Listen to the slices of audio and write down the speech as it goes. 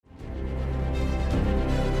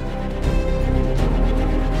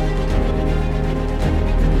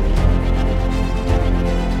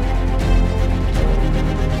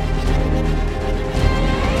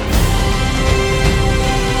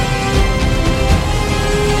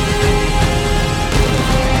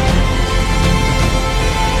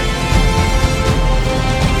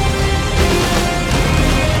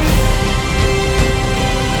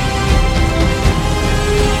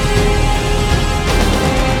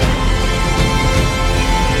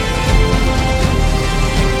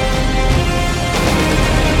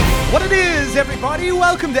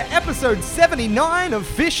welcome to episode 79 of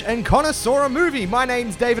Fish and Connoisseur Movie. My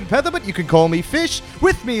name's David Pether, but you can call me Fish.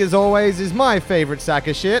 With me, as always, is my favourite sack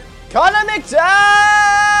of shit, Connor McDuff!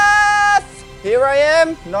 Here I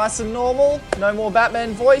am, nice and normal, no more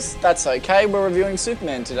Batman voice. That's okay, we're reviewing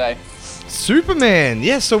Superman today. Superman.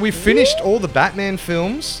 Yeah, so we finished all the Batman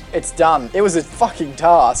films. It's done. It was a fucking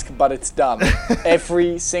task, but it's done.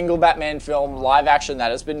 Every single Batman film, live action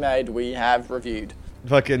that has been made, we have reviewed.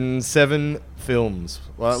 Fucking 7 films.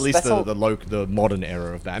 Well, at least That's the modern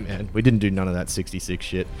era of Batman. We didn't do none of that 66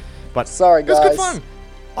 shit. But Sorry, guys. It was good fun.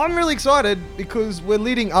 I'm really excited because we're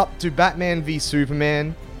leading up to Batman v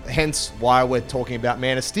Superman. Hence why we're talking about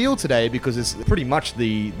Man of Steel today, because it's pretty much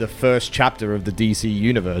the first chapter of the DC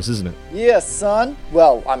universe, isn't it? Yes, son.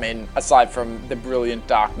 Well, I mean, aside from the brilliant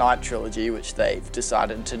Dark Knight trilogy, which they've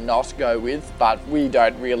decided to not go with, but we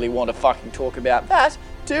don't really want to fucking talk about that,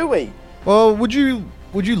 do we? Well, would you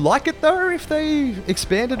like it though if they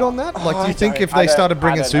expanded on that? Like, do you think if they started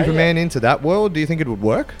bringing Superman into that world, do you think it would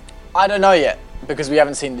work? I don't know yet, because we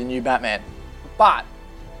haven't seen the new Batman. But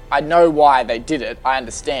I know why they did it. I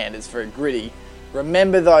understand, it's very gritty.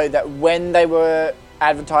 Remember though that when they were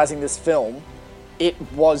advertising this film, it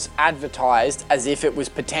was advertised as if it was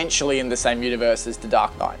potentially in the same universe as The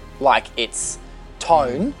Dark Knight. Like, its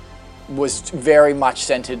tone was very much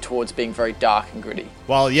centered towards being very dark and gritty.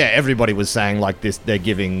 Well, yeah, everybody was saying like this, they're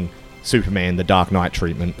giving Superman the Dark Knight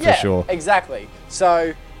treatment, for sure. Yeah, exactly.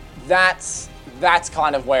 So that's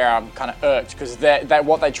kind of where I'm kind of irked, because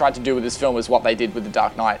what they tried to do with this film is what they did with The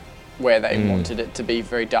Dark Knight, where they wanted it to be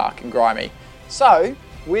very dark and grimy. So,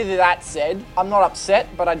 with that said, I'm not upset,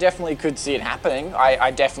 but I definitely could see it happening.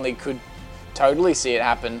 I definitely could totally see it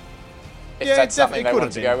happen. If that's something they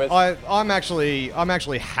want to go with. I'm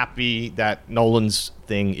actually happy that Nolan's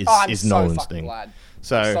thing is so Nolan's fucking thing. Glad.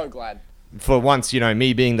 So I'm so glad. For once,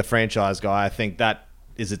 me being the franchise guy, I think that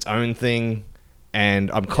is its own thing, and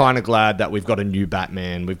I'm kind of glad that we've got a new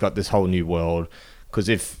Batman. We've got this whole new world. Because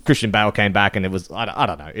if Christian Bale came back and it was, I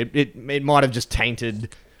don't know, it might have just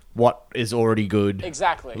tainted what is already good.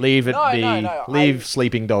 Exactly. Leave it be. No. Leave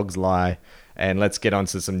Sleeping Dogs lie, and let's get on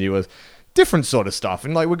to some newer, different sort of stuff.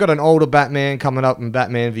 And like, we've got an older Batman coming up in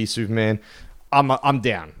Batman v Superman. I'm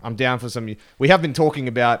down. I'm down for some. We have been talking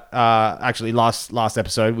about actually last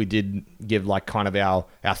episode we did give like kind of our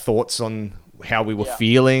thoughts on how we were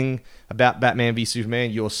feeling about Batman v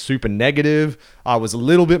Superman. You're super negative. I was a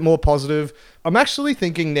little bit more positive. I'm actually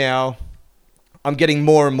thinking now, I'm getting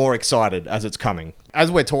more and more excited as it's coming. As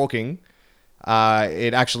we're talking,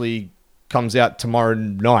 it actually comes out tomorrow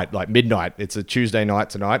night, like midnight. It's a Tuesday night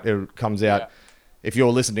tonight. It comes out. Yeah. If you're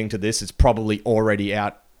listening to this, it's probably already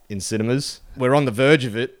out in cinemas. We're on the verge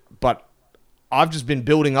of it, but I've just been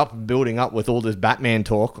building up with all this Batman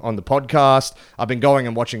talk on the podcast. I've been going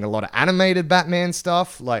and watching a lot of animated Batman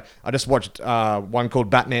stuff. Like, I just watched one called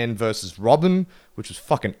Batman vs. Robin, which was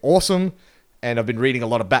fucking awesome. And I've been reading a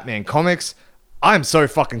lot of Batman comics. I'm so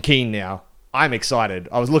fucking keen now. I'm excited.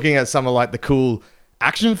 I was looking at some of like the cool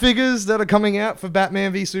action figures that are coming out for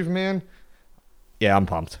Batman v Superman. Yeah, I'm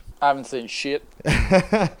pumped. I haven't seen shit.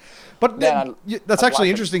 But that's actually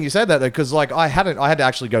interesting you said that, though, because like I had to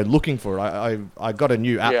actually go looking for it. I got a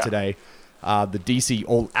new app today, the DC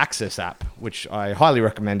All Access app, which I highly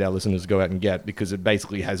recommend our listeners go out and get, because it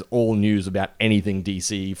basically has all news about anything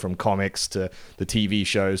DC, from comics to the TV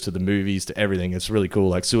shows to the movies to everything. It's really cool.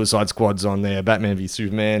 Like Suicide Squad's on there, Batman v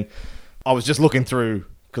Superman. I was just looking through,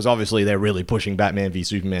 because obviously they're really pushing Batman v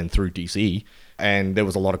Superman through DC, and there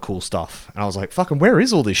was a lot of cool stuff. And I was like, fucking, where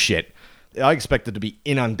is all this shit? I expected to be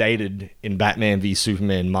inundated in Batman v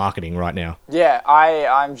Superman marketing right now. Yeah,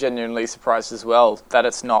 I'm genuinely surprised as well that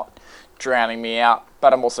it's not drowning me out.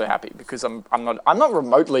 But I'm also happy because I'm not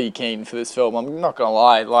remotely keen for this film. I'm not gonna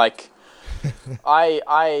lie. Like,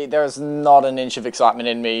 there's not an inch of excitement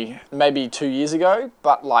in me. Maybe 2 years ago,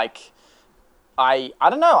 but like, I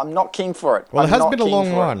don't know. I'm not keen for it. Well, it has been a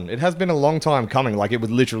long run. It has been a long time coming. Like, it was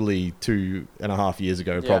literally 2.5 years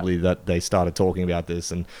ago, probably, that they started talking about this.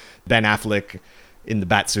 And Ben Affleck in the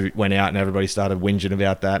Batsuit went out and everybody started whinging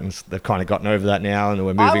about that. And they've kind of gotten over that now. And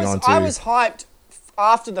we're moving on to... I was hyped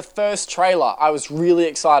after the first trailer. I was really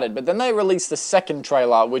excited. But then they released the second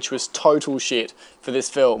trailer, which was total shit for this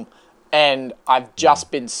film. And I've just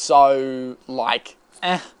been so, like,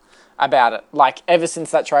 about it. Like, ever since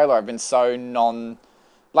that trailer, I've been so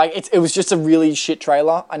it was just a really shit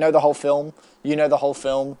trailer. I know the whole film. You know the whole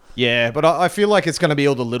film. Yeah, but I feel like it's going to be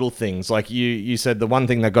all the little things. Like, you said the one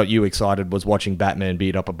thing that got you excited was watching Batman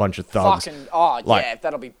beat up a bunch of thugs. Yeah,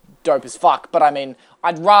 that'll be dope as fuck. But I mean,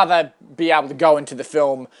 I'd rather be able to go into the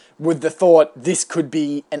film with the thought, this could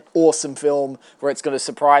be an awesome film where it's going to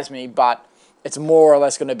surprise me. But It's more or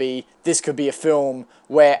less going to be, this could be a film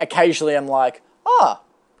where occasionally I'm like,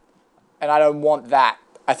 and I don't want that.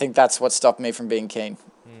 I think that's what stopped me from being keen.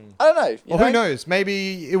 I don't know. Well, who knows?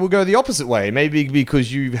 Maybe it will go the opposite way. Maybe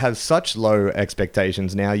because you have such low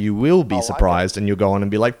expectations now, you will be surprised and you'll go on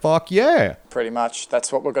and be like, fuck yeah. Pretty much.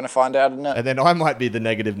 That's what we're going to find out, isn't it? And then I might be the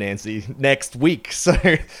negative Nancy next week. So,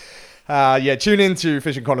 tune in to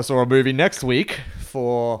Fish and Connoisseur Movie next week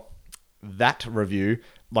for that review.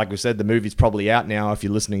 Like we said, the movie's probably out now. If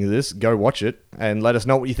you're listening to this, go watch it and let us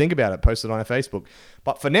know what you think about it. Post it on our Facebook.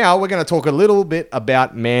 But for now, we're going to talk a little bit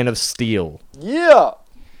about Man of Steel. Yeah.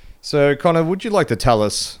 So, Connor, would you like to tell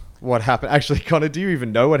us what happened? Actually, Connor, do you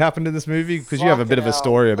even know what happened in this movie? Because you have a bit of a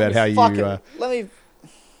story about how you... This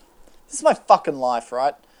is my fucking life,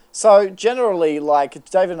 right? So, generally, like,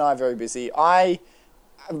 David and I are very busy. I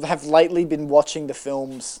have lately been watching the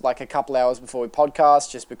films, like, a couple hours before we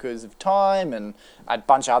podcast, just because of time and a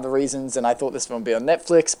bunch of other reasons, and I thought this film would be on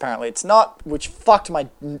Netflix. Apparently it's not, which fucked my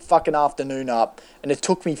fucking afternoon up, and it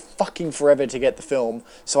took me fucking forever to get the film.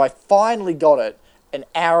 So I finally got it an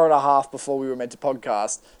hour and a half before we were meant to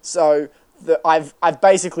podcast. So I've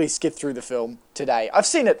basically skipped through the film today. I've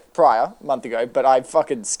seen it prior, a month ago, but I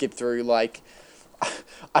fucking skipped through, like,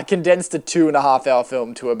 I condensed a 2.5 hour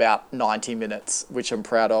film to about 90 minutes, which I'm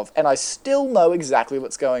proud of. And I still know exactly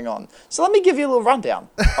what's going on. So let me give you a little rundown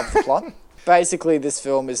of the plot. Basically, this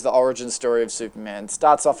film is the origin story of Superman. It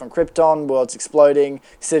starts off on Krypton, world's exploding.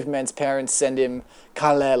 Superman's parents send him,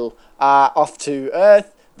 Kal-El, off to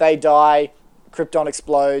Earth. They die. Krypton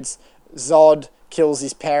explodes. Zod kills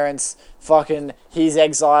his parents. He's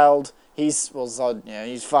exiled.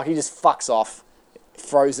 Zod, he just fucks off.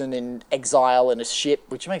 Frozen in exile in a ship,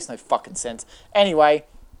 which makes no fucking sense. Anyway,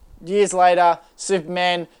 years later,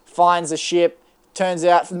 Superman finds a ship. Finds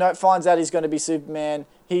out he's going to be Superman.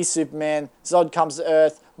 He's Superman. Zod comes to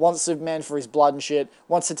Earth, wants Superman for his blood and shit,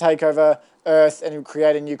 wants to take over Earth and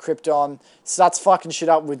create a new Krypton, starts fucking shit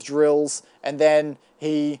up with drills, and then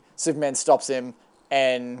Superman stops him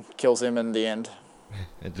and kills him in the end.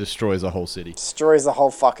 It destroys the whole city. Destroys the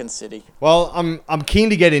whole fucking city. Well, I'm keen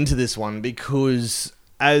to get into this one because,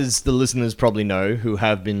 as the listeners probably know who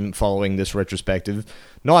have been following this retrospective,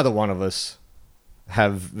 neither one of us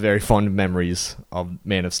have very fond memories of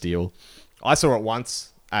Man of Steel. I saw it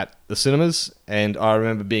once at the cinemas, and I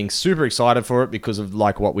remember being super excited for it because of,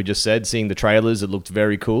 like what we just said, seeing the trailers. It looked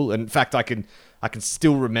very cool. And in fact, I can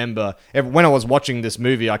still remember when I was watching this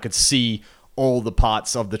movie, I could see all the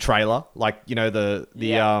parts of the trailer, like, you know, the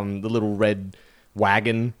little red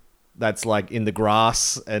wagon that's like in the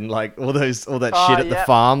grass and like all that shit at the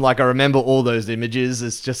farm. Like, I remember all those images.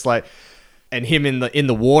 It's just like, and him in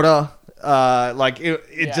the water.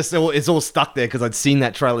 It's all stuck there because I'd seen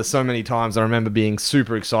that trailer so many times. I remember being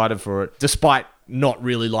super excited for it, despite not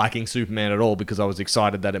really liking Superman at all, because I was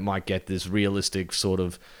excited that it might get this realistic sort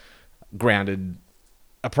of grounded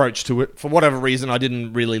approach to it. For whatever reason, I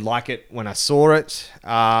didn't really like it when I saw it.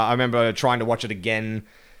 I remember trying to watch it again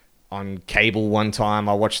on cable one time.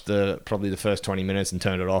 I watched probably the first 20 minutes and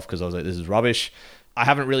turned it off because I was like, this is rubbish. I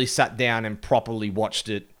haven't really sat down and properly watched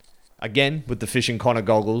it again with the Fish and Connor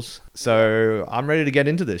goggles. So I'm ready to get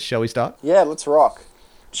into this. Shall we start? Yeah, let's rock.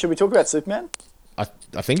 Should we talk about Superman?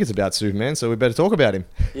 I think it's about Superman, so we better talk about him.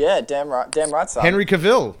 Yeah, damn right, son. Henry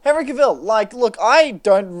Cavill. Like, look, I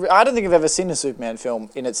don't think I've ever seen a Superman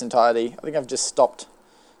film in its entirety. I think I've just stopped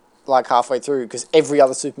like halfway through because every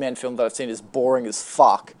other Superman film that I've seen is boring as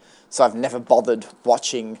fuck. So I've never bothered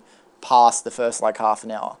watching past the first like half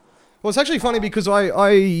an hour. Well, it's actually funny because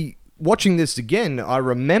I watching this again, I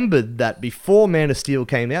remembered that before Man of Steel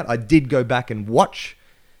came out, I did go back and watch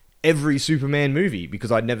every Superman movie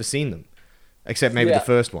because I'd never seen them. Except maybe the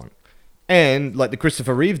first one. And, like, the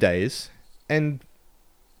Christopher Reeve days. And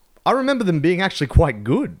I remember them being actually quite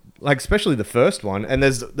good. Like, especially the first one. And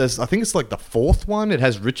there's I think it's, like, the fourth one. It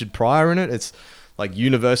has Richard Pryor in it. It's, like,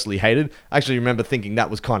 universally hated. I actually remember thinking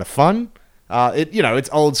that was kind of fun. It's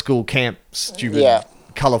old school camp, stupid,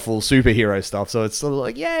 colourful superhero stuff. So it's sort of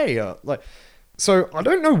like, yay. So I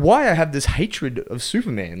don't know why I have this hatred of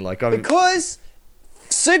Superman. Because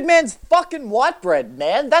Superman's fucking white bread,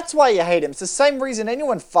 man. That's why you hate him. It's the same reason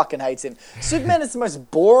anyone fucking hates him. Superman is the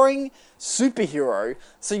most boring superhero,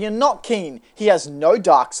 so you're not keen. He has no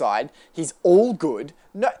dark side. He's all good.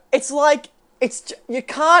 No, you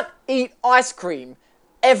can't eat ice cream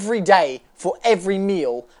every day for every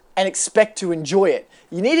meal and expect to enjoy it.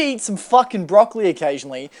 You need to eat some fucking broccoli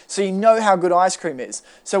occasionally so you know how good ice cream is.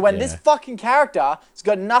 So when this fucking character has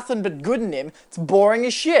got nothing but good in him, it's boring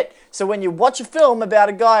as shit. So when you watch a film about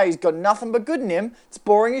a guy who's got nothing but good in him, it's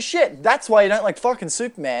boring as shit. That's why you don't like fucking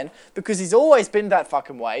Superman, because he's always been that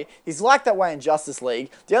fucking way. He's like that way in Justice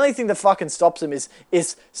League. The only thing that fucking stops him is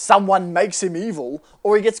someone makes him evil,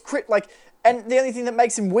 or he gets and the only thing that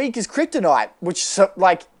makes him weak is kryptonite, which,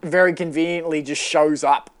 very conveniently just shows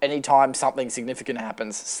up anytime something significant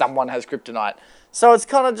happens. Someone has kryptonite. So it's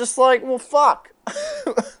kind of just like, well, fuck.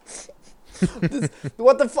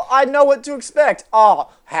 I know what to expect. Oh,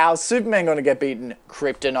 how's Superman going to get beaten?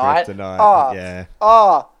 Kryptonite.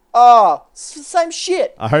 It's the same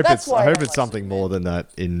shit. I hope it's something more than that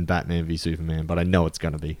in Batman v Superman, but I know it's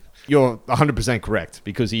going to be. You're 100% correct,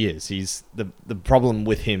 because he is. He's the problem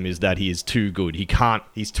with him is that he is too good.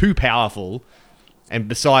 He's too powerful, and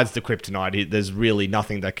besides the kryptonite, there's really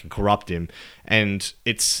nothing that can corrupt him, and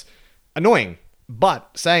it's annoying.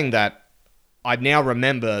 But saying that, I now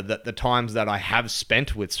remember that the times that I have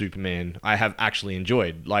spent with Superman, I have actually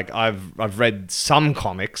enjoyed. Like, I've read some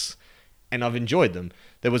comics, and I've enjoyed them.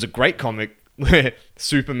 There was a great comic where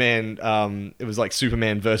Superman, it was like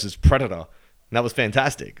Superman versus Predator. And that was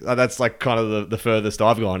fantastic. That's like kind of the furthest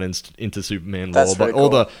I've gone into Superman lore. But all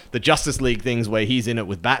the Justice League things where he's in it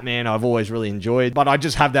with Batman, I've always really enjoyed. But I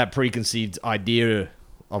just have that preconceived idea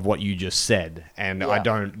of what you just said. And I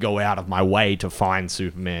don't go out of my way to find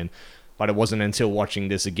Superman. But it wasn't until watching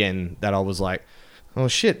this again that I was like, oh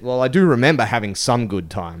shit, well, I do remember having some good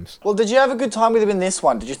times. Well, did you have a good time with him in this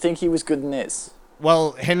one? Did you think he was good in this?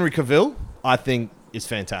 Well, Henry Cavill, I think, is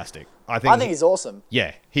fantastic. I think he's awesome.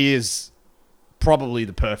 Yeah, he is probably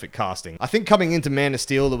the perfect casting. I think coming into Man of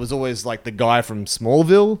Steel, there was always like the guy from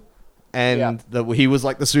Smallville, and he was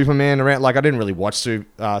like the Superman around. Like, I didn't really watch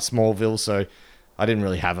Smallville, so I didn't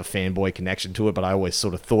really have a fanboy connection to it, but I always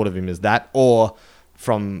sort of thought of him as that. Or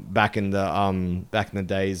from back in the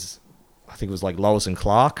days, I think it was like Lois and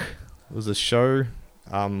Clark was a show.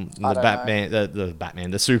 The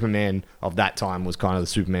Superman of that time was kind of the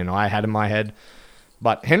Superman I had in my head.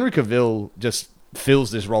 But Henry Cavill just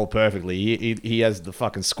fills this role perfectly. He has the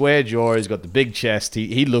fucking square jaw. He's got the big chest.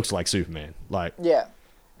 He looks like Superman. Like, yeah.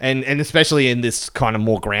 And especially in this kind of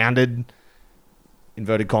more grounded,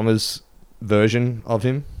 inverted commas, version of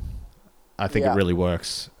him, I think it really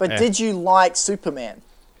works. But did you like Superman?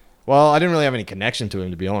 Well, I didn't really have any connection to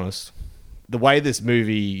him, to be honest. The way this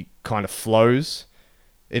movie kind of flows,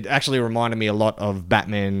 it actually reminded me a lot of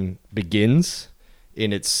Batman Begins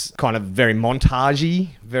in its kind of very montagey,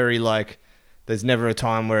 very like, there's never a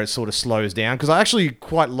time where it sort of slows down. Because I actually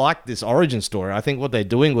quite like this origin story. I think what they're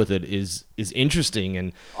doing with it is interesting.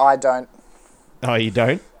 And I don't. Oh, you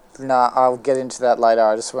don't? Nah, I'll get into that later.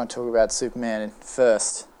 I just want to talk about Superman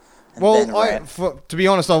first. Well, to be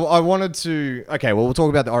honest, I wanted to... Okay, well, we'll talk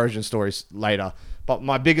about the origin stories later. But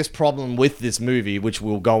my biggest problem with this movie, which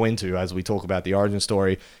we'll go into as we talk about the origin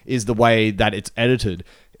story, is the way that it's edited.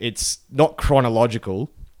 It's not chronological.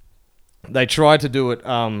 They try to do it,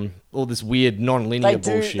 all this weird non-linear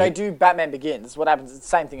bullshit. They do Batman Begins. What happens? It's the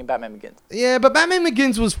same thing in Batman Begins. Yeah, but Batman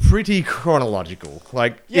Begins was pretty chronological.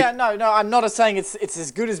 Like, no, I'm not saying it's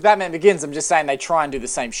as good as Batman Begins. I'm just saying they try and do the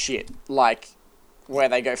same shit, like where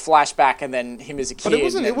they go flashback and then him as a kid. But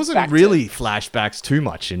it wasn't really flashbacks too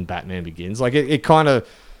much in Batman Begins. Like, it kind of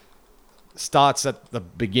starts at the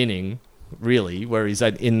beginning, really, where he's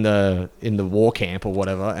in the war camp or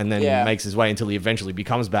whatever, and then makes his way until he eventually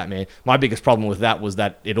becomes Batman. My biggest problem with that was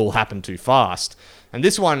that it all happened too fast. And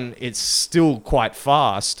this one, it's still quite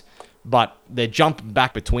fast, but they're jumping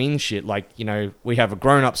back between shit. Like, you know, we have a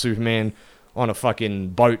grown-up Superman on a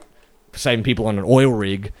fucking boat saving people on an oil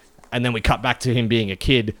rig, and then we cut back to him being a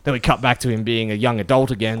kid, then we cut back to him being a young adult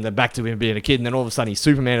again, then back to him being a kid, and then all of a sudden he's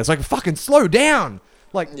Superman. It's like, fucking slow down!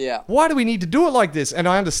 Like, why do we need to do it like this? And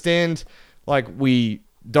I understand, like, we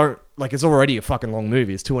don't... Like, it's already a fucking long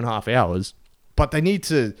movie. It's 2.5 hours. But they need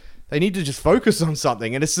to just focus on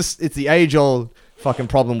something. And it's the age-old fucking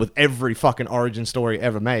problem with every fucking origin story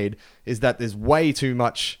ever made, is that there's way too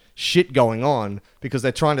much shit going on because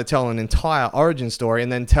they're trying to tell an entire origin story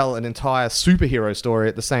and then tell an entire superhero story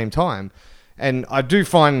at the same time. And I do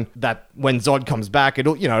find that when Zod comes back, it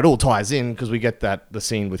all ties in because we get the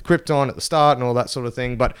scene with Krypton at the start and all that sort of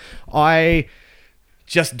thing. But I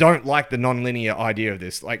just don't like the non-linear idea of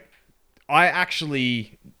this. Like, I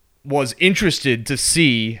actually was interested to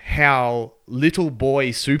see how little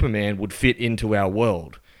boy Superman would fit into our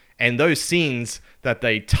world. And those scenes that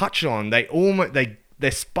they touch on,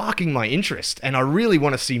 they're sparking my interest. And I really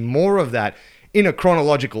want to see more of that in a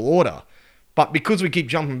chronological order. But because we keep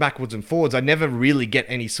jumping backwards and forwards, I never really get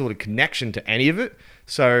any sort of connection to any of it.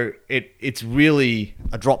 So it's really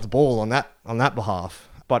a dropped ball on that behalf.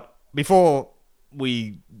 But before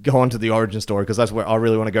we go on to the origin story, because that's where I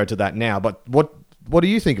really want to go to that now. But what do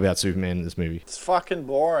you think about Superman in this movie? It's fucking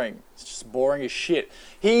boring. It's just boring as shit.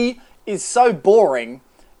 He is so boring,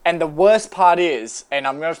 and the worst part is, and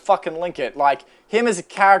I'm gonna fucking link it, like, him as a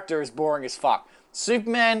character is boring as fuck.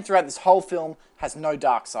 Superman, throughout this whole film, has no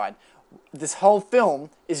dark side. This whole film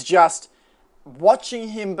is just watching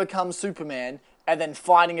him become Superman and then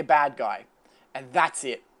fighting a bad guy. And that's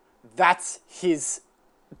it. That's his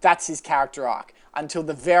character arc. Until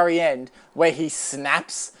the very end, where he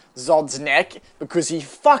snaps Zod's neck because he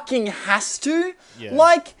fucking has to. Yeah.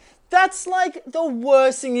 Like, that's like the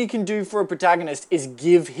worst thing you can do for a protagonist is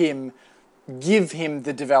give him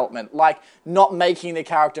the development. Like, not making the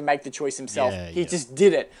character make the choice himself. He just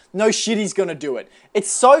did it. No shit, he's gonna do it.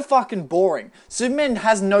 It's so fucking boring. Superman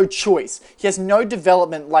has no choice. He has no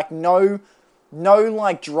development, like no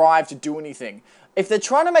like drive to do anything. If they're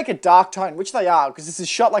trying to make a dark tone, which they are, because this is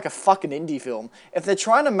shot like a fucking indie film, if they're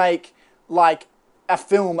trying to make like a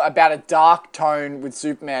film about a dark tone with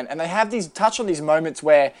Superman, and they have these touch on these moments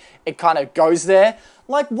where it kind of goes there,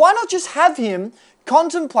 like, why not just have him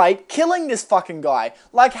contemplate killing this fucking guy?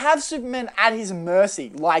 Like, have Superman at his mercy,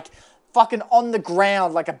 like, fucking on the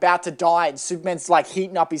ground, like, about to die, and Superman's, like,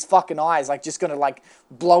 heating up his fucking eyes, like, just gonna, like,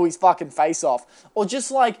 blow his fucking face off. Or just,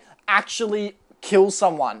 like, actually kill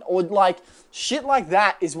someone. Or, like, shit like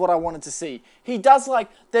that is what I wanted to see. He does, like,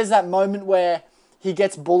 there's that moment where he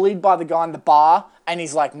gets bullied by the guy in the bar, and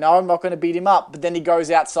he's like, no, I'm not gonna beat him up. But then he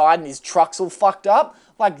goes outside, and his truck's all fucked up.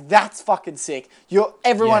 Like, that's fucking sick.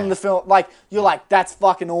 Everyone in the film, like, you're like, that's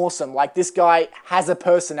fucking awesome. Like, this guy has a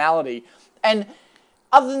personality. And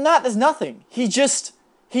other than that, there's nothing. He just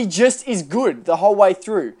is good the whole way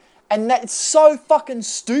through. And that's so fucking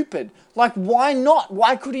stupid. Like, why not?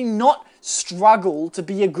 Why could he not struggle to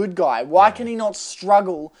be a good guy? Why can he not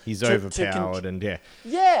struggle? He's overpowered and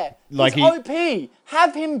Yeah, like he's OP.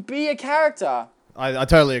 Have him be a character. I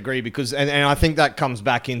totally agree, because and I think that comes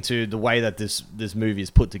back into the way that this movie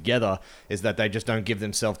is put together, is that they just don't give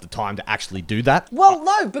themselves the time to actually do that. Well,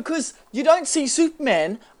 no, because you don't see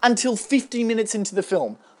Superman until 50 minutes into the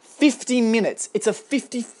film. 50 minutes. It's a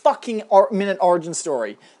 50 fucking minute origin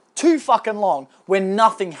story. Too fucking long, where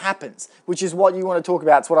nothing happens, which is what you want to talk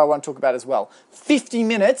about. It's what I want to talk about as well. 50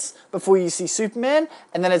 minutes before you see Superman,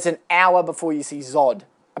 and then it's an hour before you see Zod,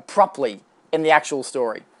 properly, in the actual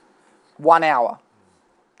story. 1 hour.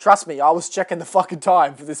 Trust me, I was checking the fucking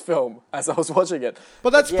time for this film as I was watching it.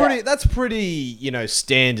 But that's pretty,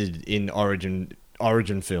 standard in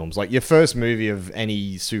origin films. Like, your first movie of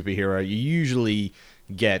any superhero, you usually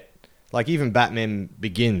get, like, even Batman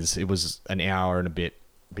Begins, it was an hour and a bit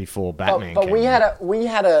before Batman but came we out.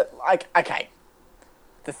 had a like, okay.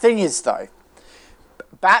 The thing is, though,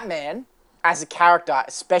 Batman as a character,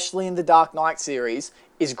 especially in the Dark Knight series,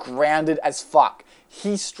 is grounded as fuck.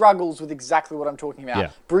 He struggles with exactly what I'm talking about.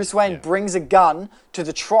 Yeah. Bruce Wayne brings a gun to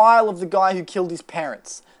the trial of the guy who killed his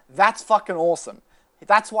parents. That's fucking awesome.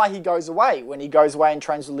 That's why he goes away when he goes away and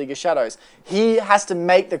trains with League of Shadows. He has to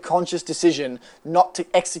make the conscious decision not to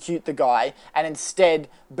execute the guy and instead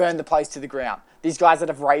burn the place to the ground. These guys that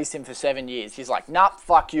have raised him for 7 years. He's like, nah,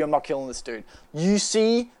 fuck you, I'm not killing this dude. You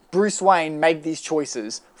see Bruce Wayne make these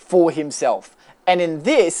choices for himself. And in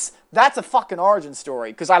this, that's a fucking origin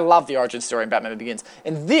story, because I love the origin story in Batman Begins.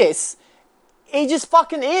 In this, he just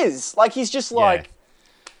fucking is. Like, he's just like,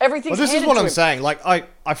 everything's Well, this is handed what to I'm him. saying. Like,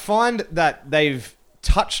 I find that they've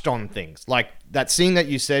touched on things. Like, that scene that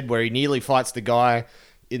you said where he nearly fights the guy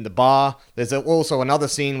in the bar. There's also another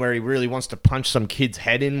scene where he really wants to punch some kid's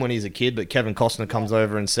head in when he's a kid, but Kevin Costner comes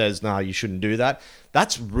over and says, no, you shouldn't do that.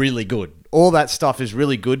 That's really good. All that stuff is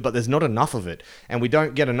really good, but there's not enough of it. And we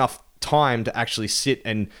don't get enough time to actually sit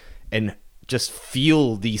and just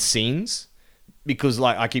feel these scenes, because,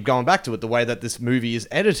 like, I keep going back to it, the way that this movie is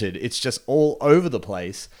edited, it's just all over the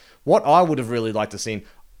place. What I would have really liked to seen,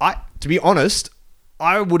 to be honest,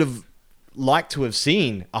 I would have liked to have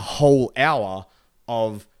seen a whole hour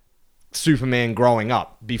of Superman growing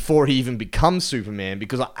up before he even becomes Superman,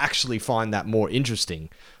 because I actually find that more interesting.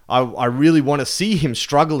 I really want to see him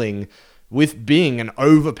struggling with being an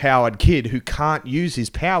overpowered kid who can't use his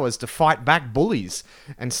powers to fight back bullies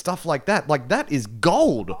and stuff like that. Like, that is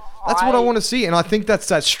gold. That's what I want to see. And I think that's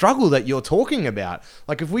that struggle that you're talking about.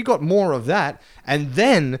 Like, if we got more of that, and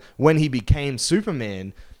then when he became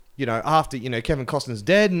Superman, after, Kevin Costner's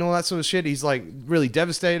dead and all that sort of shit, he's like really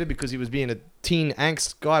devastated because he was being a teen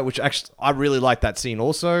angst guy, which actually, I really like that scene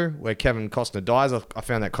also, where Kevin Costner dies. I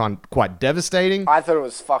found that quite devastating. I thought it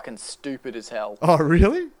was fucking stupid as hell. Oh,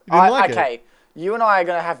 really? You didn't like okay. it? You and I are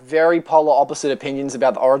going to have very polar opposite opinions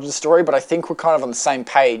about the origin story, but I think we're kind of on the same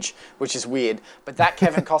page, which is weird. But that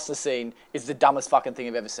Kevin Costner scene is the dumbest fucking thing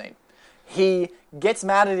I've ever seen. He gets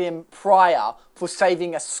mad at him prior for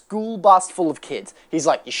saving a school bus full of kids. He's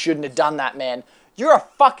like, you shouldn't have done that, man. You're a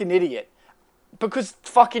fucking idiot. Because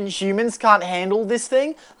fucking humans can't handle this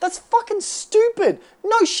thing? That's fucking stupid.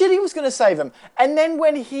 No shit, he was going to save him. And then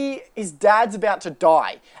when his dad's about to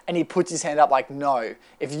die, and he puts his hand up like, no,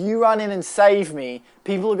 if you run in and save me,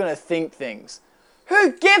 people are going to think things.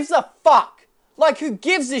 Who gives a fuck? Like, who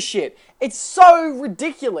gives a shit? It's so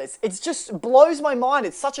ridiculous. It just blows my mind.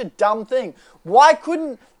 It's such a dumb thing. Why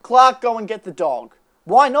couldn't Clark go and get the dog?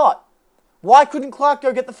 Why not? Why couldn't Clark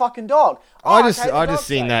go get the fucking dog? I just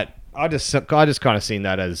seen that. I just kind of seen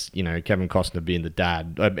that as, Kevin Costner being the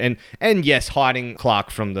dad, and yes, hiding Clark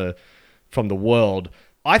from the world.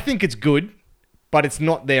 I think it's good, but it's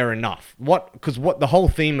not there enough. Because the whole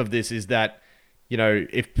theme of this is that,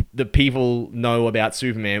 if the people know about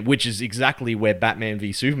Superman, which is exactly where Batman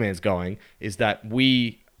v Superman's going, is that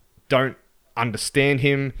we don't understand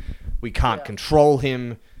him, we can't control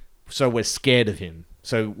him, so we're scared of him.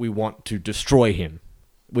 So we want to destroy him,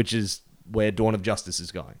 which is where Dawn of Justice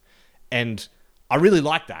is going. And I really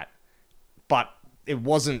like that, but it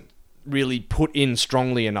wasn't really put in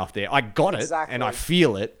strongly enough there. I got it, and I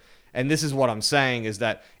feel it, and this is what I'm saying, is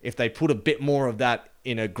that if they put a bit more of that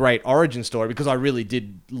in a great origin story, because I really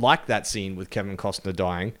did like that scene with Kevin Costner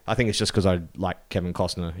dying. I think it's just because I like Kevin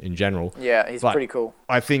Costner in general. Yeah, he's pretty cool.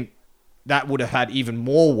 I think that would have had even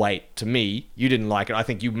more weight to me. You didn't like it. I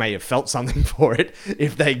think you may have felt something for it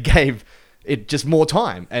if they gave it just more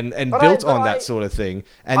time and built on that sort of thing.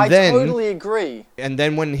 And I totally agree. And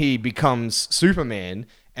then when he becomes Superman,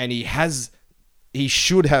 and he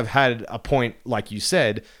should have had a point, like you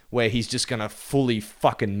said, where he's just going to fully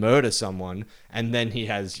fucking murder someone, and then he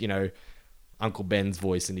has, Uncle Ben's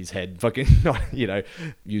voice in his head, fucking, not,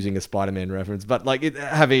 using a Spider-Man reference, but like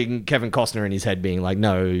having Kevin Costner in his head being like,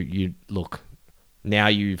 no, you look, now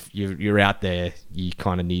you're out there, you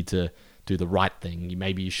kind of need to do the right thing.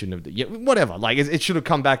 Maybe you shouldn't have, whatever. Like it should have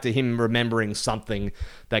come back to him remembering something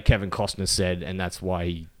that Kevin Costner said, and that's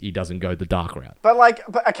why he doesn't go the dark route. But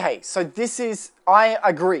okay, so this is, I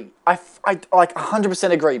agree. I like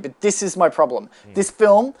 100% agree, but this is my problem. This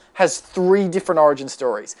film has 3 different origin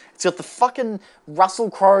stories. It's got the fucking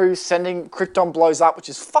Russell Crowe sending Krypton blows up, which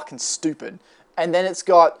is fucking stupid. And then it's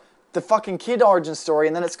got the fucking kid origin story,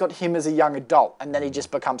 and then it's got him as a young adult, and then he just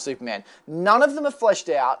becomes Superman. None of them are fleshed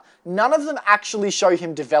out. None of them actually show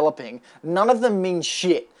him developing. None of them mean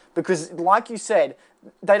shit, because like you said,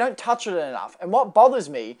 they don't touch it enough. And what bothers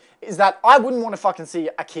me is that I wouldn't want to fucking see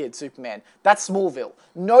a kid Superman. That's Smallville.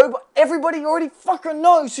 Everybody already fucking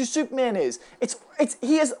knows who Superman is.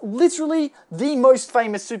 He is literally the most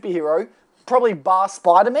famous superhero, probably bar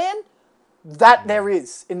Spider-Man, that there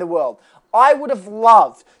is in the world. I would have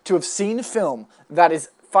loved to have seen a film that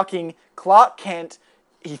is fucking Clark Kent.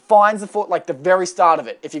 He finds the very start of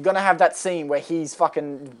it. If you're going to have that scene where he's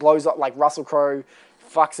fucking blows up, like Russell Crowe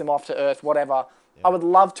fucks him off to Earth, whatever. Yeah. I would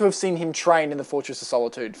love to have seen him train in the Fortress of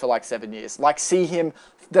Solitude for like 7 years. Like see him,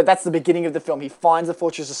 that's the beginning of the film. He finds the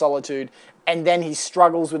Fortress of Solitude and then he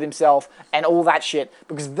struggles with himself and all that shit,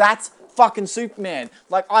 because that's fucking Superman.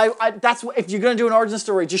 Like that's what, if you're gonna do an origin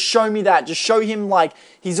story, just show me that. Just show him like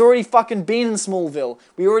he's already fucking been in Smallville.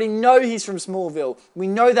 We already know he's from Smallville. We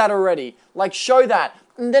know that already. Like show that.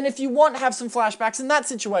 And then if you want, have some flashbacks in that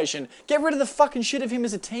situation. Get rid of the fucking shit of him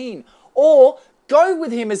as a teen, or go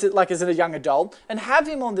with him as a young adult and have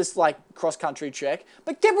him on this like cross country trek.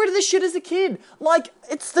 But get rid of the shit as a kid. Like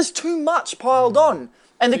there's too much piled on.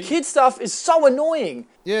 And the kid stuff is so annoying.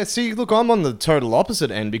 Yeah, see, look, I'm on the total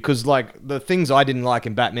opposite end, because, like, the things I didn't like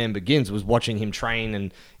in Batman Begins was watching him train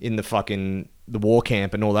and in the war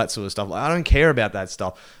camp and all that sort of stuff. Like, I don't care about that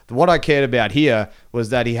stuff. What I cared about here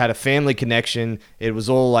was that he had a family connection. It was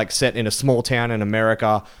all, like, set in a small town in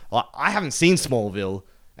America. Like, I haven't seen Smallville,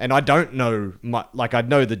 and I don't know, I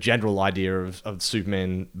know the general idea of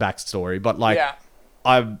Superman backstory, but, like, yeah.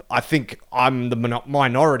 I think I'm the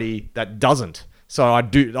minority that doesn't. So I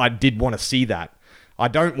did want to see that. I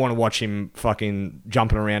don't want to watch him fucking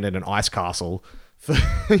jumping around in an ice castle for,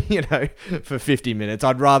 for 50 minutes.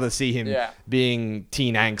 I'd rather see him being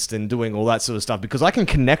teen angst and doing all that sort of stuff, because I can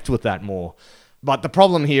connect with that more. But the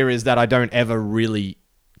problem here is that I don't ever really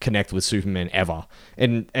connect with Superman ever.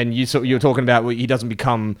 And you're talking about he doesn't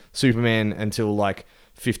become Superman until like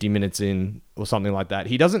 50 minutes in or something like that.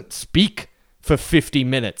 He doesn't speak for 50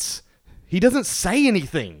 minutes. He doesn't say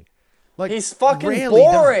anything. Like, He's fucking rarely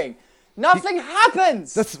boring. Nothing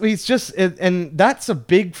happens. He's just, and that's a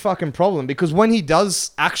big fucking problem, because when he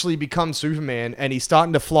does actually become Superman and he's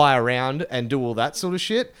starting to fly around and do all that sort of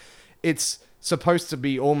shit, it's supposed to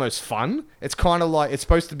be almost fun. It's kind of like, it's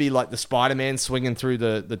supposed to be like the Spider-Man swinging through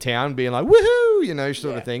the town being like, woohoo, you know,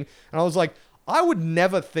 sort of thing. And I was like, I would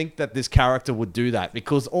never think that this character would do that,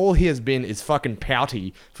 because all he has been is fucking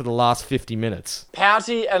pouty for the last 50 minutes.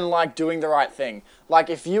 Pouty and like doing the right thing. Like,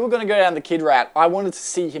 if you were going to go down the kid route, I wanted to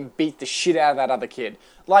see him beat the shit out of that other kid.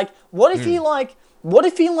 Like, what if he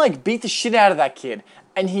beat the shit out of that kid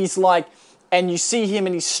and he's like, and you see him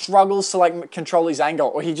and he struggles to like control his anger,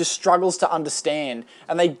 or he just struggles to understand,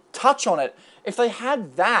 and they touch on it. If they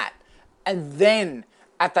had that, and then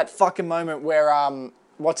at that fucking moment where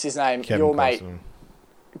what's his name, Kevin your mate, Costner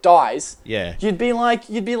dies, Yeah. you'd be like,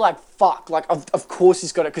 fuck, like, of course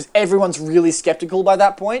he's got it, because everyone's really skeptical by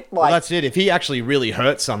that point. Like, Well, that's it. If he actually really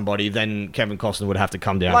hurt somebody, then Kevin Costner would have to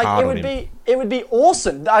come down like hard it on would him. be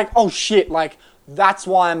awesome. Like, oh shit, like, that's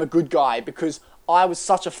why I'm a good guy, because I was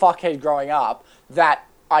such a fuckhead growing up that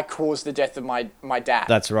I caused the death of my dad.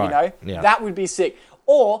 That's right. You know? Yeah. That would be sick.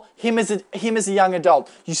 Or him as a young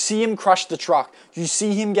adult. You see him crush the truck. You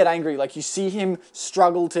see him get angry. Like, you see him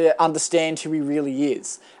struggle to understand who he really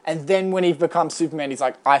is. And then when he becomes Superman, he's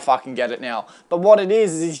like, I fucking get it now. But what it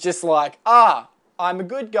is he's just like, I'm a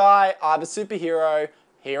good guy. I'm a superhero.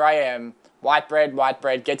 Here I am. White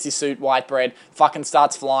bread, gets his suit, white bread, fucking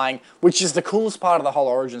starts flying, which is the coolest part of the whole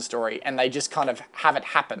origin story. And they just kind of have it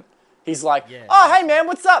happen. He's like, oh, hey, man,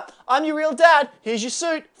 what's up? I'm your real dad. Here's your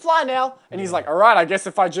suit. Fly now. And he's like, all right, I guess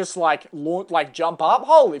if I just, like, jump up,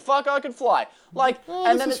 holy fuck, I can fly. Like,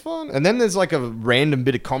 and this then is fun. And then there's, like, a random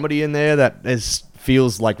bit of comedy in there that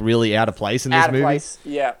feels, like, really out of place in this movie. Out of place,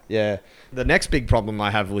 yeah. Yeah. The next big problem I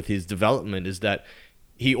have with his development is that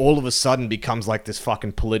he all of a sudden becomes like this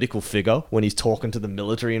fucking political figure when he's talking to the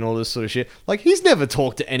military and all this sort of shit. Like, he's never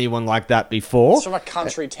talked to anyone like that before. It's from a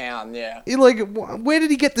country town, yeah. Like, where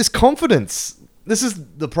did he get this confidence? This is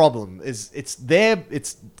the problem. It's there,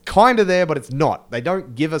 it's kind of there, but it's not. They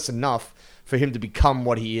don't give us enough for him to become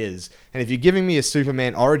what he is. And if you're giving me a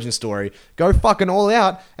Superman origin story, go fucking all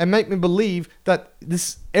out and make me believe that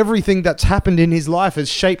everything that's happened in his life is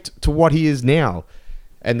shaped to what he is now.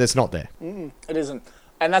 And that's not there. It isn't.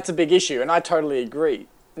 And that's a big issue, and I totally agree.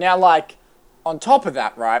 Now, like, on top of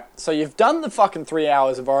that, right, so you've done the fucking 3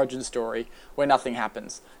 hours of origin story where nothing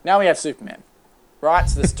happens. Now we have Superman, right?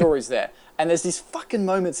 So the story's there. And there's these fucking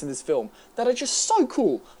moments in this film that are just so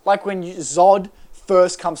cool. Like when Zod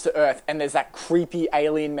first comes to Earth and there's that creepy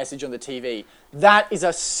alien message on the TV. That is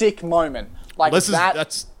a sick moment. Like, this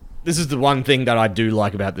is the one thing that I do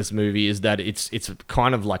like about this movie, is that it's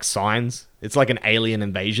kind of like Signs. It's like an alien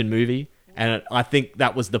invasion movie. And I think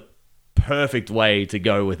that was the perfect way to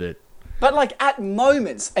go with it. But, like, at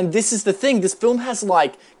moments, and this is the thing, this film has,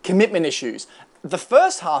 like, commitment issues. The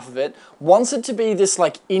first half of it wants it to be this,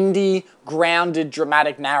 like, indie, grounded,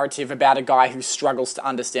 dramatic narrative about a guy who struggles to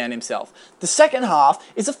understand himself. The second half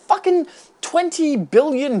is a fucking $20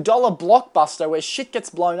 billion blockbuster where shit gets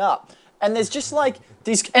blown up. And there's just, like,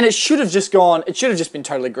 these... And it should have just been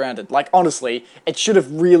totally grounded. Like, honestly, it should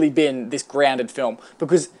have really been this grounded film.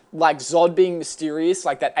 Because, like, Zod being mysterious,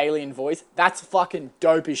 like that alien voice, that's fucking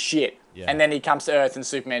dope as shit. Yeah. And then he comes to Earth and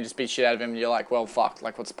Superman just beats shit out of him and you're like, well, fuck,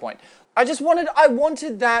 like, what's the point? I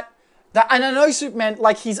wanted that... And I know Superman,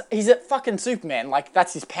 like, he's a fucking Superman. Like,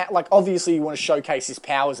 that's his power. Like, obviously you want to showcase his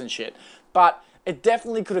powers and shit. But it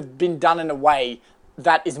definitely could have been done in a way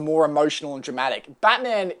that is more emotional and dramatic.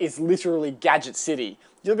 Batman is literally Gadget City.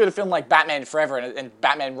 You look at a film like Batman Forever and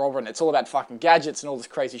Batman Robin, it's all about fucking gadgets and all this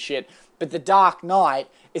crazy shit. But The Dark Knight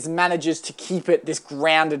manages to keep it this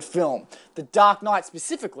grounded film. The Dark Knight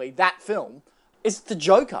specifically, that film, is the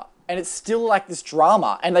Joker. And it's still like this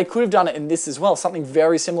drama. And they could have done it in this as well. Something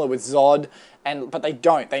very similar with Zod. But they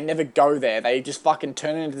don't. They never go there. They just fucking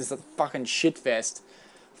turn it into this fucking shit fest.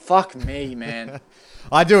 Fuck me, man.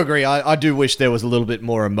 I do agree. I do wish there was a little bit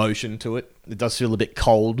more emotion to it. It does feel a bit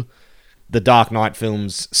cold. The Dark Knight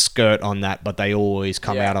films skirt on that, but they always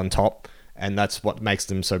come out on top. And that's what makes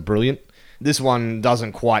them so brilliant. This one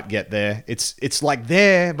doesn't quite get there. It's like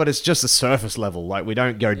there, but it's just a surface level. Like, we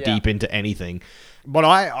don't go deep into anything. But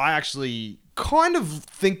I actually kind of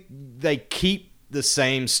think they keep the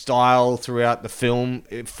same style throughout the film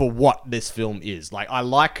for what this film is. Like, I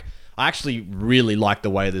actually really like the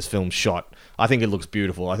way this film's shot. I think it looks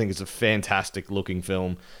beautiful. I think it's a fantastic looking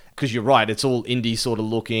film. Because you're right, it's all indie sort of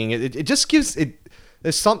looking. It just gives it...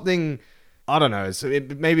 There's something I don't know. So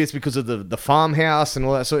maybe it's because of the farmhouse and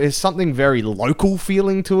all that. So it's something very local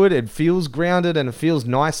feeling to it. It feels grounded and it feels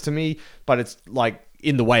nice to me, but it's like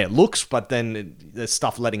in the way it looks, but then there's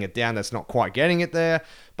stuff letting it down that's not quite getting it there.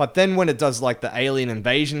 But then when it does like the alien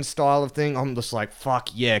invasion style of thing, I'm just like, fuck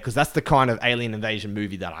yeah, because that's the kind of alien invasion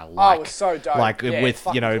movie that I like. Oh, it's so dope. Like Yeah, with,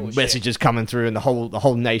 fucking cool as messages coming through and the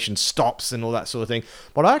whole nation stops and all that sort of thing.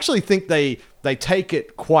 But I actually think they take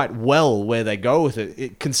it quite well where they go with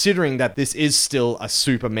it, considering that this is still a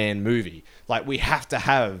Superman movie. Like, we have to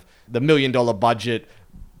have the $1 million budget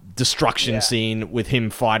destruction scene with him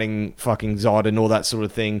fighting fucking Zod and all that sort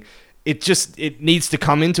of thing. It needs to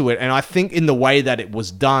come into it. And I think in the way that it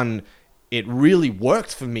was done, it really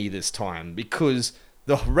worked for me this time, because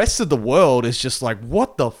the rest of the world is just like,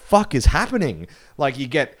 what the fuck is happening? Like, you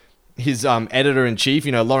get his editor-in-chief,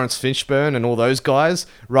 Lawrence Fishburne and all those guys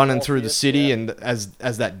running through the city, and as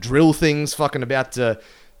that drill thing's fucking about to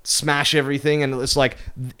smash everything, and it's like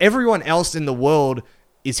everyone else in the world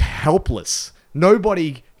is helpless.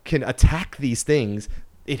 Nobody can attack these things.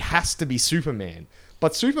 It has to be Superman.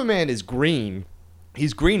 But Superman is green.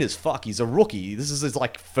 He's green as fuck. He's a rookie. This is his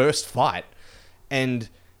like first fight, and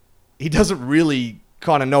he doesn't really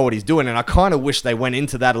kind of know what he's doing. And I kind of wish they went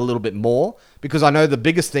into that a little bit more, because I know the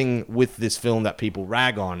biggest thing with this film that people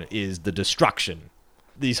rag on is the destruction.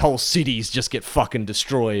 These whole cities just get fucking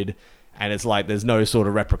destroyed, and it's like there's no sort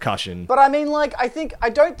of repercussion. But I mean, like, I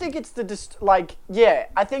don't think it's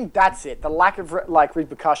I think that's it. The lack of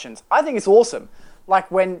repercussions. I think it's awesome.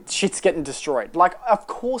 Like, when shit's getting destroyed. Like, of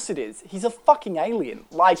course it is. He's a fucking alien.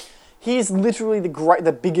 Like, he is literally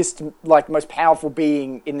the biggest, like, most powerful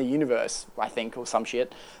being in the universe, I think, or some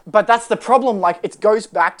shit. But that's the problem. Like, it goes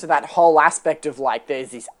back to that whole aspect of, like,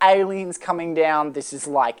 there's these aliens coming down. This is,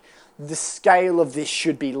 like, the scale of this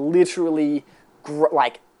should be literally,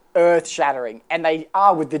 earth-shattering. And they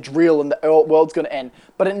are with the drill, and the world's going to end.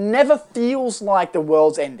 But it never feels like the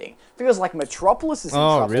world's ending. It feels like Metropolis is in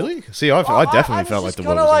trouble. Oh, really? See, I definitely felt like the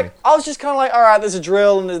world was ending. I was just kind of like, all right, there's a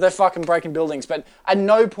drill, and they're fucking breaking buildings. But at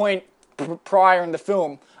no point prior in the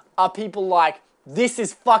film are people like, this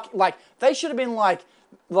is like, they should have been like,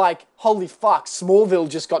 holy fuck, Smallville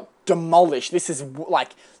just got demolished. This is, like,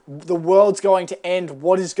 the world's going to end.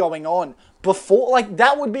 What is going on? Before, like,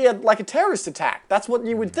 that would be a terrorist attack. That's what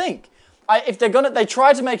you would think. If they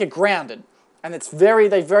tried to make it grounded, and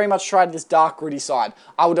they very much tried this dark, gritty side.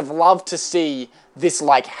 I would have loved to see this,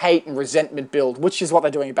 like, hate and resentment build, which is what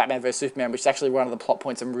they're doing in Batman vs Superman, which is actually one of the plot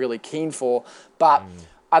points I'm really keen for. But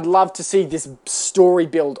I'd love to see this story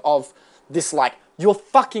build of this, like, you're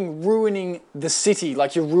fucking ruining the city,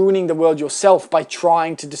 like, you're ruining the world yourself by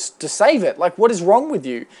trying to save it. Like, what is wrong with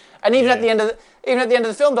you? And even at the end of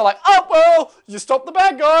the film, they're like, oh, well, you stopped the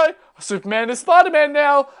bad guy. Superman is Spider-Man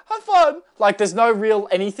now. Have fun. Like, there's no real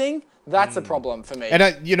anything. That's a problem for me.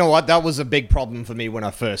 And you know what? That was a big problem for me when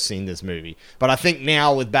I first seen this movie. But I think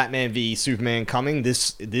now with Batman v Superman coming,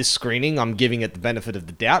 this screening, I'm giving it the benefit of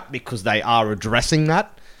the doubt, because they are addressing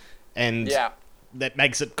that. And that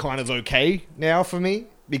makes it kind of okay now for me.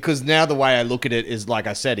 Because now the way I look at it is, like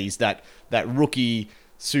I said, he's that rookie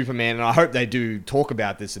Superman. And I hope they do talk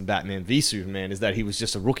about this in Batman v Superman, is that he was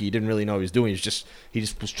just a rookie. He didn't really know what he was doing. He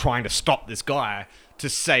just was trying to stop this guy to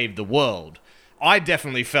save the world. I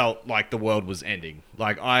definitely felt like the world was ending.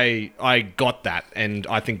 Like, I got that, and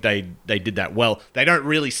I think they did that well. They don't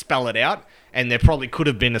really spell it out, and there probably could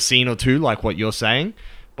have been a scene or two, like what you're saying,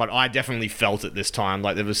 but I definitely felt it this time.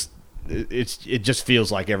 Like, it just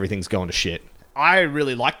feels like everything's going to shit. I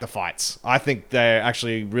really like the fights. I think they're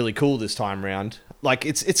actually really cool this time around. Like,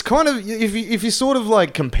 it's kind of, if you sort of,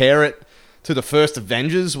 like, compare it to the first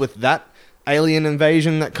Avengers with that alien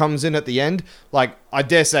invasion that comes in at the end, like, I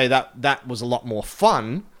dare say that was a lot more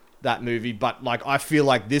fun, that movie, but, like, I feel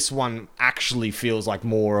like this one actually feels like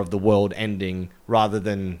more of the world ending rather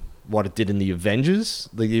than what it did in the Avengers.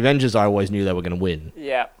 The Avengers, I always knew they were going to win.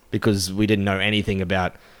 Yeah. Because we didn't know anything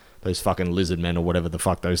about those fucking lizard men or whatever the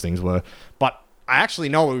fuck those things were. But I actually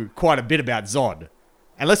know quite a bit about Zod.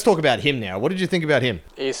 And let's talk about him now. What did you think about him?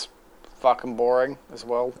 He's fucking boring as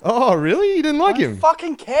well. Oh, really? You didn't like him? I don't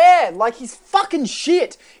fucking care. Like, he's fucking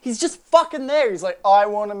shit. He's just fucking there. He's like, I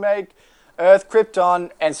want to make Earth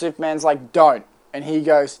Krypton. And Superman's like, don't. And he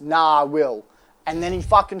goes, nah, I will. And then he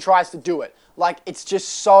fucking tries to do it. Like, it's just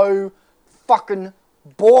so fucking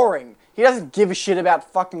boring. He doesn't give a shit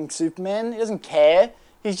about fucking Superman. He doesn't care.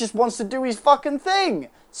 He just wants to do his fucking thing.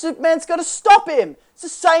 Superman's got to stop him. It's the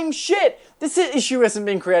same shit. This issue hasn't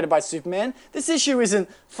been created by Superman. This issue isn't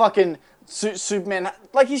fucking Superman,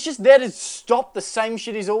 like, he's just there to stop the same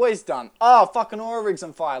shit he's always done. Oh, fucking oil rigs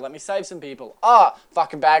on fire, let me save some people. Oh,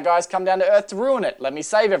 fucking bad guys come down to Earth to ruin it, let me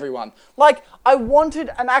save everyone. Like, I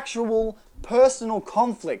wanted an actual personal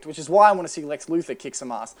conflict, which is why I want to see Lex Luthor kick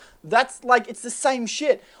some ass. That's, like, it's the same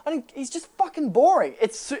shit. I think he's just fucking boring.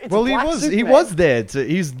 It's well, Black he Superman. was there.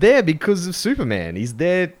 He's there because of Superman. He's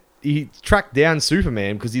there. He tracked down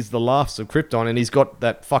Superman because he's the last of Krypton, and he's got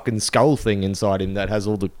that fucking skull thing inside him that has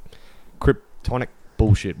all the kryptonic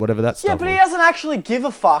bullshit, whatever that stuff. Yeah, but he was. doesn't actually give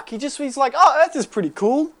a fuck. He's like, oh, Earth is pretty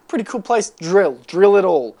cool place. Drill it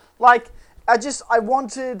all. Like, I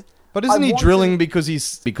wanted. But isn't he drilling because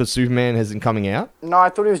Superman isn't coming out? No, I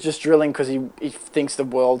thought he was just drilling because he thinks the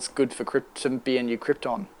world's good for to be a new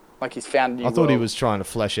Krypton. Like, he's found a new I thought world. he was trying to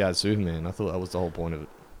flesh out Superman. I thought that was the whole point of it.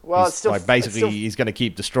 Well, He's it's still like basically he's going to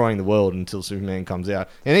keep destroying the world until Superman comes out,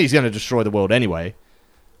 and he's going to destroy the world anyway.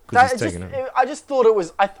 I just thought it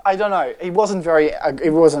was. I don't know. He wasn't a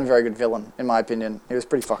very good villain in my opinion. He was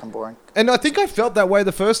pretty fucking boring. And I think I felt that way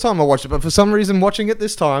the first time I watched it, but for some reason watching it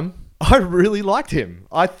this time, I really liked him.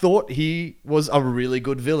 I thought he was a really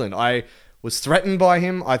good villain. I was threatened by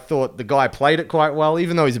him. I thought the guy played it quite well,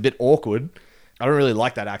 even though he's a bit awkward. I don't really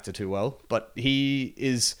like that actor too well, but he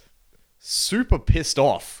is super pissed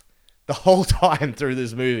off the whole time through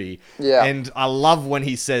this movie. Yeah. And I love when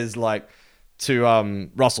he says, like, to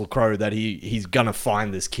Russell Crowe that he's gonna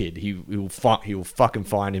find this kid. He will fucking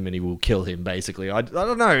find him and he will kill him, basically. I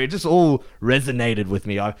don't know, it just all resonated with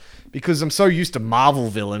me. Because I'm so used to Marvel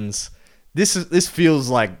villains. This feels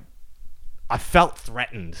like I felt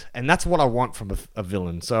threatened, and that's what I want from a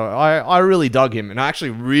villain. So I really dug him, and I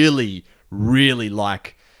actually really, really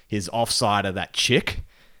like his offsider, that chick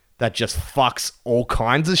that just fucks all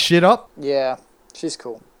kinds of shit up. Yeah, she's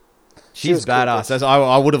cool. She's badass. Cool.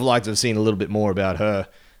 I would have liked to have seen a little bit more about her.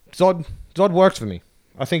 Zod worked for me.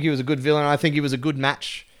 I think he was a good villain. I think he was a good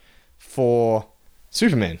match for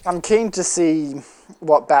Superman. I'm keen to see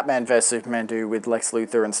what Batman vs Superman do with Lex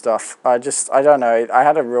Luthor and stuff. I don't know. I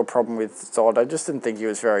had a real problem with Zod. I just didn't think he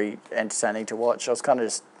was very entertaining to watch. I was kind of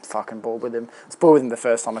just fucking bored with him. I was bored with him the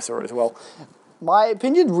first time I saw it as well. My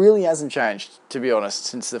opinion really hasn't changed, to be honest,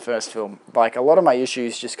 since the first film. Like, a lot of my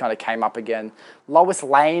issues just kind of came up again. Lois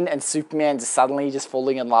Lane and Superman just suddenly just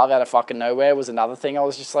falling in love out of fucking nowhere was another thing. I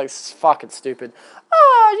was just like, this is fucking stupid.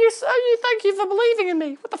 You thank you for believing in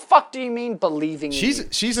me. What the fuck do you mean believing in me?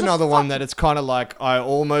 She's another one that it's kind of like, I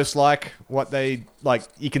almost like what they, like,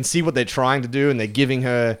 you can see what they're trying to do, and they're giving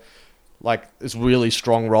her, like, this really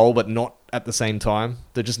strong role, but not at the same time.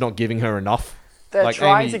 They're just not giving her enough. They're like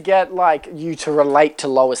trying to get, like, you to relate to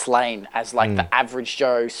Lois Lane as, like, the average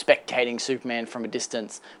Joe spectating Superman from a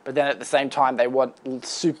distance. But then at the same time, they want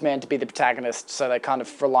Superman to be the protagonist, so they kind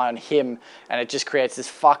of rely on him, and it just creates this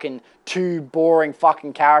fucking two boring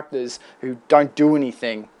fucking characters who don't do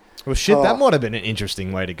anything. Well, shit, that might have been an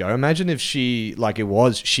interesting way to go. Imagine if she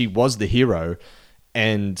was the hero,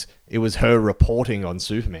 and it was her reporting on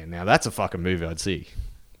Superman. Now, that's a fucking movie I'd see.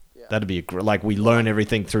 That'd be like, we learn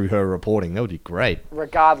everything through her reporting. That would be great.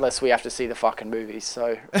 Regardless, we have to see the fucking movie.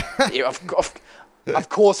 So, yeah, of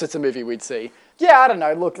course, it's a movie we'd see. Yeah, I don't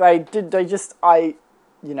know. Look,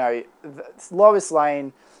 Lois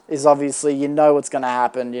Lane is obviously, you know what's going to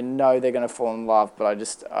happen. You know they're going to fall in love. But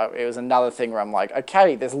it was another thing where I'm like,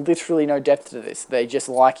 okay, there's literally no depth to this. They just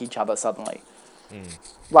like each other suddenly.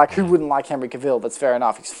 Like, who wouldn't like Henry Cavill? That's fair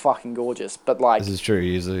enough. He's fucking gorgeous. But, like... This is true.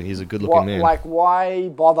 He's a good-looking man. Like, why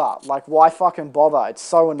bother? Like, why fucking bother? It's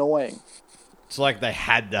so annoying. It's like they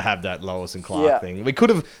had to have that Lois and Clark thing. They could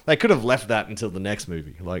have left that until the next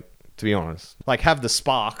movie, like, to be honest. Like, have the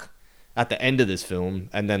spark at the end of this film,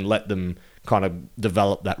 and then let them kind of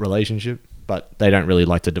develop that relationship. But they don't really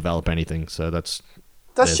like to develop anything, so that's...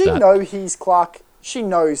 Does she know he's Clark? She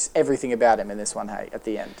knows everything about him in this one, hey, at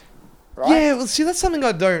the end. Right? Yeah, well, see, that's something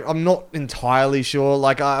I'm not entirely sure.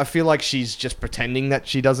 Like, I feel like she's just pretending that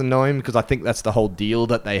she doesn't know him, because I think that's the whole deal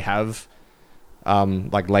that they have,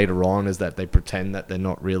 like, later on, is that they pretend that they're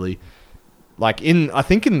not really... Like, I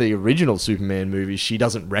think in the original Superman movie, she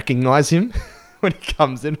doesn't recognize him when he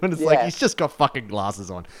comes in, when it's like, he's just got fucking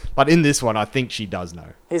glasses on. But in this one, I think she does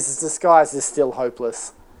know. His disguise is still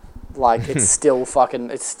hopeless. Like, it's still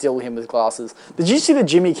him with glasses. Did you see the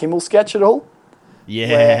Jimmy Kimmel sketch at all?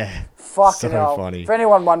 Yeah. Fucking so hell. Funny. For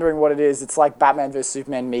anyone wondering what it is, it's like Batman vs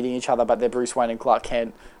Superman meeting each other, but they're Bruce Wayne and Clark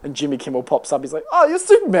Kent. And Jimmy Kimmel pops up. He's like, "Oh, you're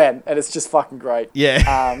Superman," and it's just fucking great.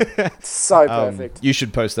 Yeah. So perfect. You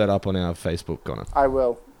should post that up on our Facebook, Connor. I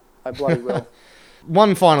will. I bloody will.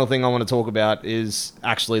 One final thing I want to talk about is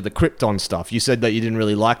actually the Krypton stuff. You said that you didn't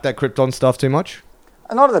really like that Krypton stuff too much.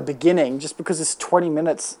 And not at the beginning, just because it's 20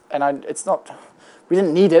 minutes, and it's not. We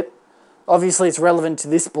didn't need it. obviously it's relevant to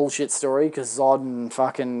this bullshit story because Zod and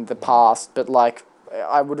fucking the past, but like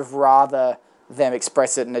I would have rather them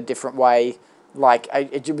express it in a different way. Like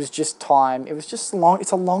it was just time. It was just long.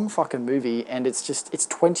 It's a long fucking movie, and it's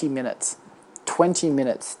 20 minutes. 20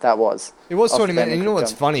 minutes that was. It was 20 minutes. them And you know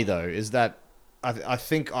what's Krypton. funny though is that I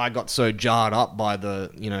think I got so jarred up by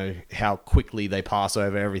how quickly they pass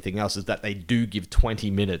over everything else is that they do give 20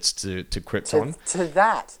 minutes to Krypton. To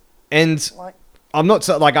that. And Like, I'm not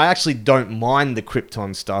so like I actually don't mind the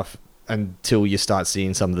Krypton stuff until you start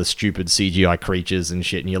seeing some of the stupid CGI creatures and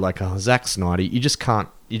shit, and you're like, oh, Zack Snyder, you just can't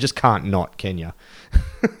not, can you?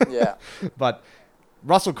 yeah. But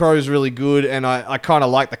Russell Crowe is really good, and I kind of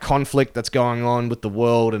like the conflict that's going on with the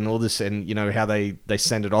world and all this, and how they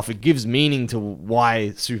send it off. It gives meaning to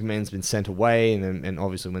why Superman's been sent away, and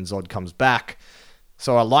obviously when Zod comes back.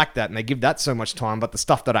 So I like that, and they give that so much time, but the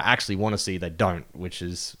stuff that I actually want to see, they don't, which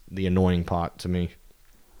is the annoying part to me.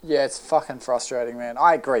 Yeah, it's fucking frustrating, man.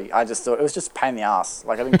 I agree. I just thought it was just a pain in the ass.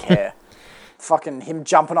 Like, I didn't care. Fucking him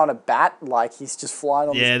jumping on a bat, like he's just flying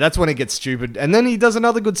on Yeah, that's when it gets stupid. And then he does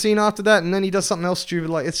another good scene after that, and then he does something else stupid.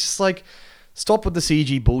 Like, it's just like, stop with the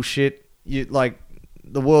CG bullshit. The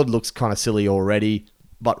world looks kind of silly already,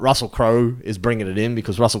 but Russell Crowe is bringing it in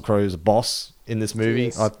because Russell Crowe is a boss in this movie.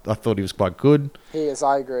 Yes. I thought he was quite good. He is,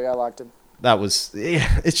 I agree. I liked him.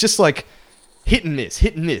 It's just like hit and miss,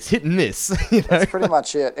 hit and miss, hit and miss. That's pretty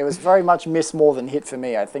much it. It was very much miss more than hit for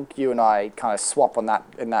me. I think you and I kind of swap on that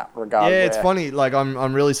in that regard. Yeah, it's funny. Like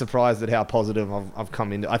I'm really surprised at how positive I've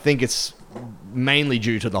come into. I think it's mainly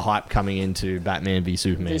due to the hype coming into Batman v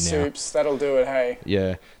Superman now. Soups, that'll do it, hey.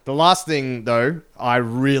 Yeah. The last thing though, I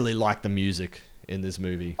really like the music in this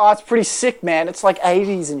movie. Oh, it's pretty sick, man. It's like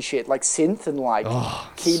 80s and shit, like synth and like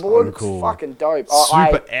keyboard. so cool. It's fucking dope.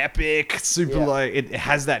 Super epic, super Yeah. like it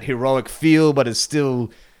has that heroic feel, but it's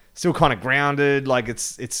still kind of grounded. Like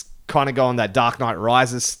it's kind of going that Dark Knight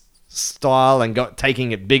Rises style and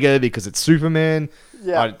taking it bigger because it's Superman.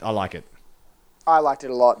 Yeah. I like it. I liked it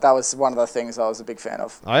a lot. That was one of the things I was a big fan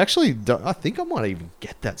of. I think I might even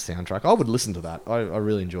get that soundtrack. I would listen to that. I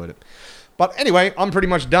really enjoyed it. But anyway, I'm pretty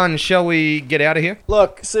much done. Shall we get out of here?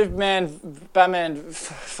 Look, Superman, Batman,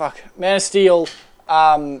 Man of Steel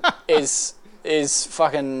is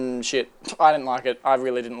fucking shit. I didn't like it. I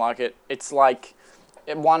really didn't like it. It's like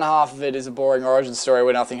one half of it is a boring origin story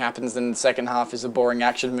where nothing happens, and the second half is a boring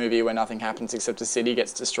action movie where nothing happens except the city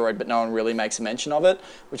gets destroyed, but no one really makes a mention of it,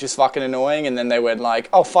 which is fucking annoying. And then they went like,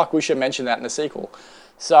 oh fuck, we should mention that in the sequel.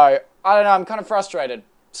 So, I don't know, I'm kind of frustrated.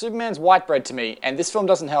 Superman's white bread to me, and this film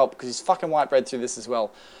doesn't help because he's fucking white bread through this as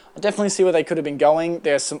well. I definitely see where they could have been going.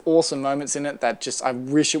 There's some awesome moments in it that just, I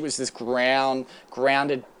wish it was this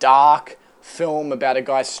grounded, dark film about a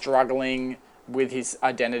guy struggling with his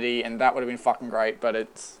identity, and that would have been fucking great, but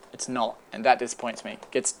it's not, and that disappoints me.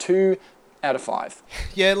 It gets 2 out of 5.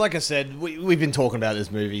 Yeah, like I said, we've been talking about this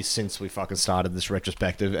movie since we fucking started this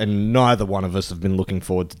retrospective, and neither one of us have been looking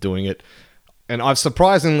forward to doing it. And I've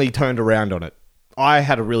surprisingly turned around on it. I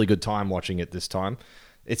had a really good time watching it this time.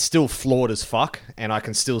 It's still flawed as fuck, and I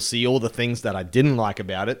can still see all the things that I didn't like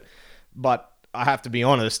about it. But I have to be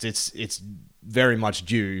honest, it's very much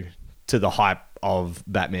due to the hype of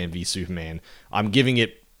Batman v Superman. I'm giving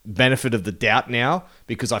it benefit of the doubt now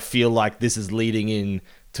because I feel like this is leading in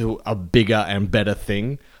to a bigger and better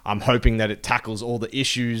thing. I'm hoping that it tackles all the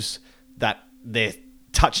issues that they're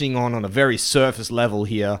touching on a very surface level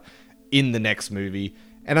here in the next movie.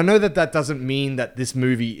 And I know that doesn't mean that this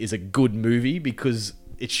movie is a good movie because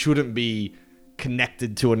it shouldn't be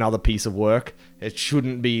connected to another piece of work. It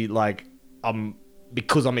shouldn't be like,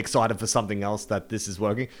 because I'm excited for something else that this is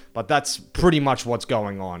working. But that's pretty much what's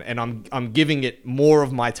going on. And I'm giving it more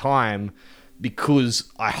of my time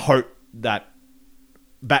because I hope that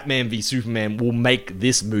Batman v Superman will make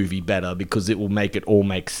this movie better because it will make it all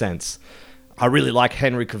make sense. I really like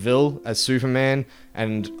Henry Cavill as Superman,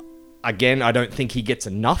 and again, I don't think he gets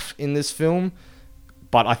enough in this film,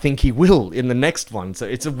 but I think he will in the next one. So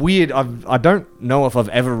it's a weird... I don't know if I've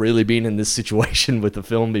ever really been in this situation with a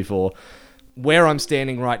film before. Where I'm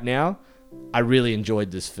standing right now, I really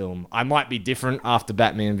enjoyed this film. I might be different after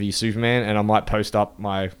Batman v Superman, and I might post up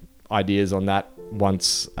my ideas on that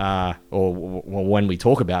once, or when we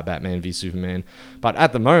talk about Batman v Superman. But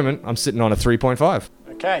at the moment, I'm sitting on a 3.5.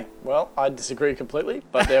 Okay, well, I disagree completely,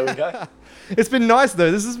 but there we go. It's been nice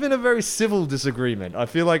though. This has been a very civil disagreement. I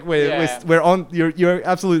feel like Yeah. we're on. You're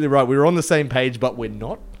absolutely right. We're on the same page, but we're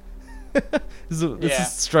not. This Yeah.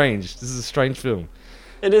 is strange. This is a strange film.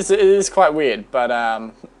 It is quite weird, but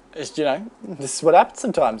it's, this is what happens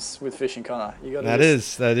sometimes with Fish and Connor. You got That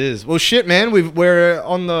is. Well, shit, man. We're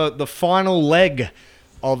on the final leg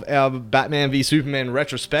of our Batman v Superman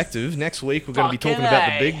retrospective. Next week, we're going to be talking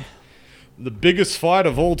about the biggest fight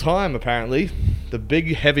of all time, apparently. The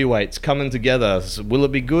big heavyweights coming together. So will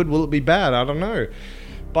it be good? Will it be bad? I don't know.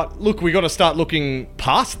 But look, we got to start looking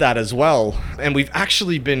past that as well. And we've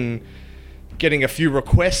actually been getting a few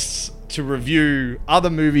requests to review other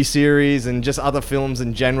movie series and just other films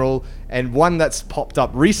in general. And one that's popped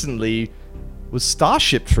up recently was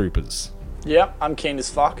Starship Troopers. Yeah, I'm keen as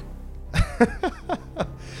fuck.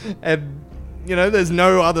 And, you know, there's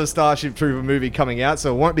no other Starship Trooper movie coming out,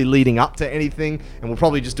 so it won't be leading up to anything. And we'll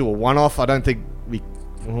probably just do a one-off. I don't think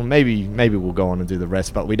well, maybe we'll go on and do the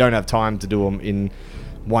rest, but we don't have time to do them in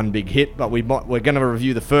one big hit. But we're going to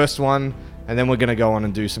review the first one, and then we're going to go on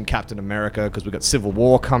and do some Captain America, because we've got Civil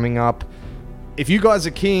War coming up. If you guys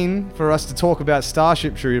are keen for us to talk about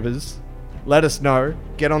Starship Troopers, let us know.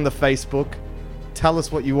 Get on the Facebook. Tell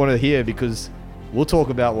us what you want to hear, because we'll talk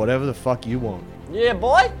about whatever the fuck you want. Yeah,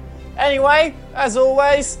 boy. Anyway, as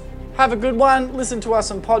always, have a good one. Listen to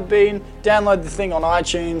us on Podbean. Download the thing on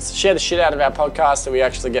iTunes. Share the shit out of our podcast so we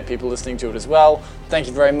actually get people listening to it as well. Thank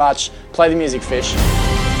you very much. Play the music, Fish.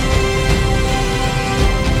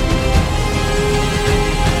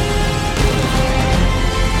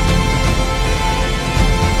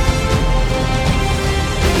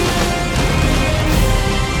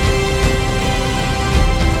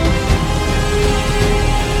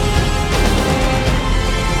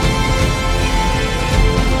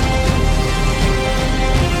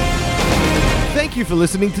 Thank you for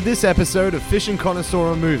listening to this episode of Fish and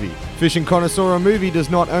Connoisseur Movie. Fish and Connoisseur Movie does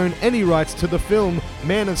not own any rights to the film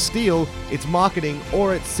Man of Steel, its marketing,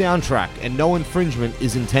 or its soundtrack, and no infringement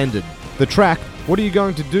is intended. The track, What Are You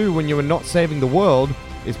Going to Do When You Are Not Saving the World,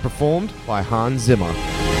 is performed by Hans Zimmer.